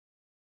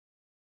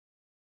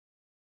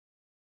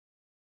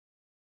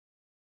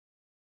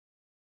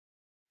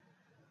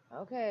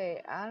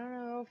Okay, I don't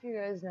know if you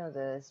guys know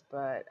this,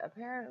 but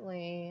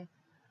apparently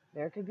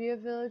there could be a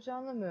village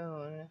on the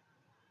moon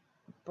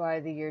by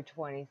the year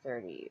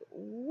 2030,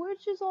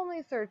 which is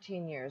only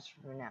 13 years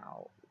from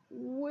now,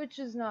 which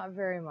is not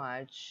very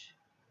much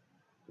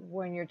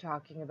when you're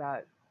talking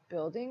about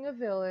building a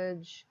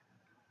village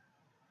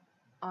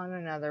on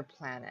another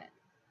planet.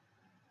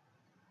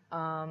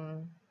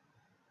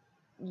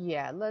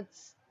 Yeah,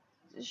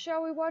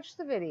 shall we watch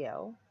the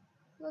video?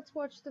 Let's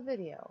watch the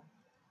video.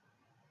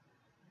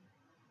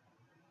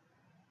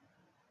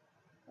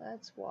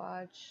 Let's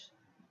watch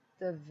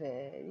the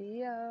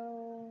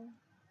video.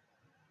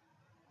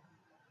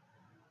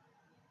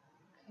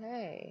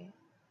 Okay.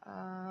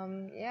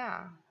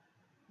 Yeah.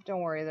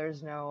 Don't worry,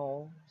 there's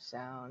no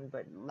sound,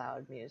 but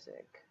loud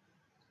music.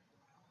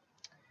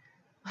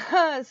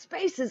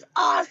 Space is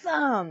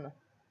awesome!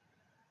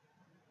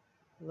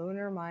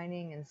 Lunar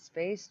mining and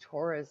space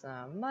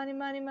tourism. Money,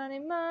 money, money,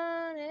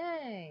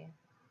 money!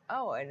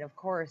 Oh, and of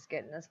course,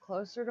 getting us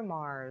closer to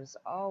Mars,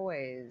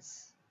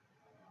 always.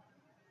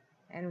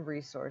 And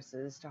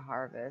resources to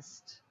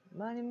harvest.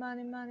 Money,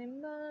 money, money,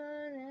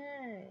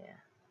 money!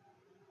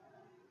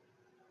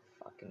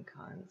 Fucking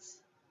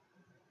cunts.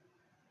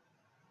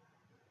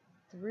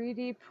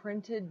 3D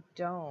printed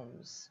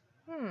domes.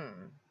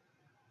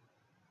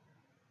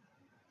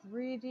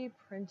 3D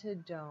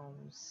printed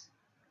domes.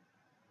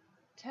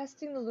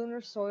 Testing the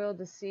lunar soil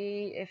to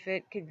see if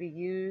it could be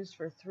used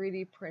for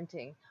 3D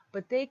printing,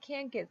 but they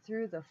can't get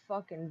through the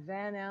fucking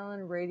Van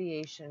Allen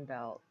radiation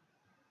belt.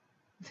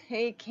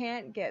 They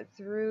can't get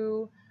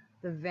through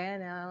the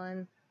Van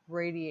Allen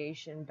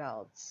radiation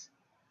belts.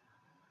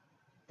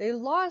 They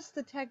lost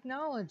the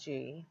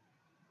technology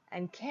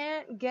and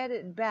can't get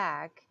it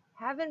back,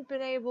 haven't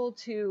been able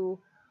to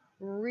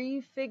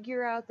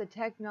refigure out the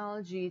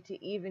technology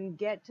to even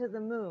get to the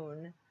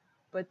moon,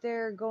 but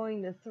they're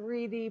going to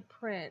 3D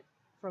print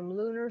from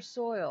lunar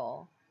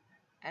soil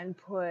and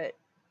put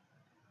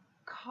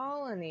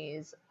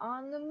colonies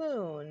on the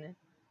moon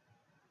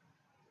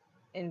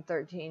in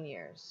 13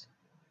 years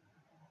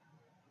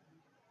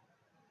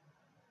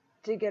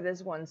to get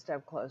us one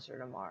step closer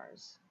to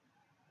Mars.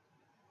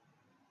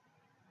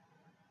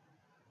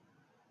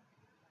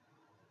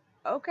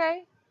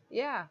 Okay,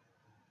 yeah.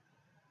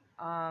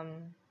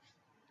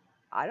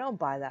 I don't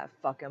buy that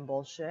fucking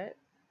bullshit.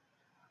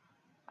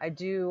 I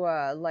do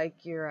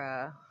like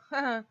your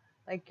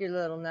like your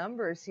little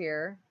numbers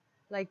here.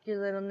 Like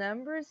your little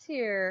numbers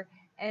here,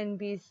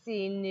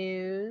 NBC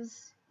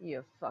News.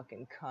 You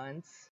fucking cunts.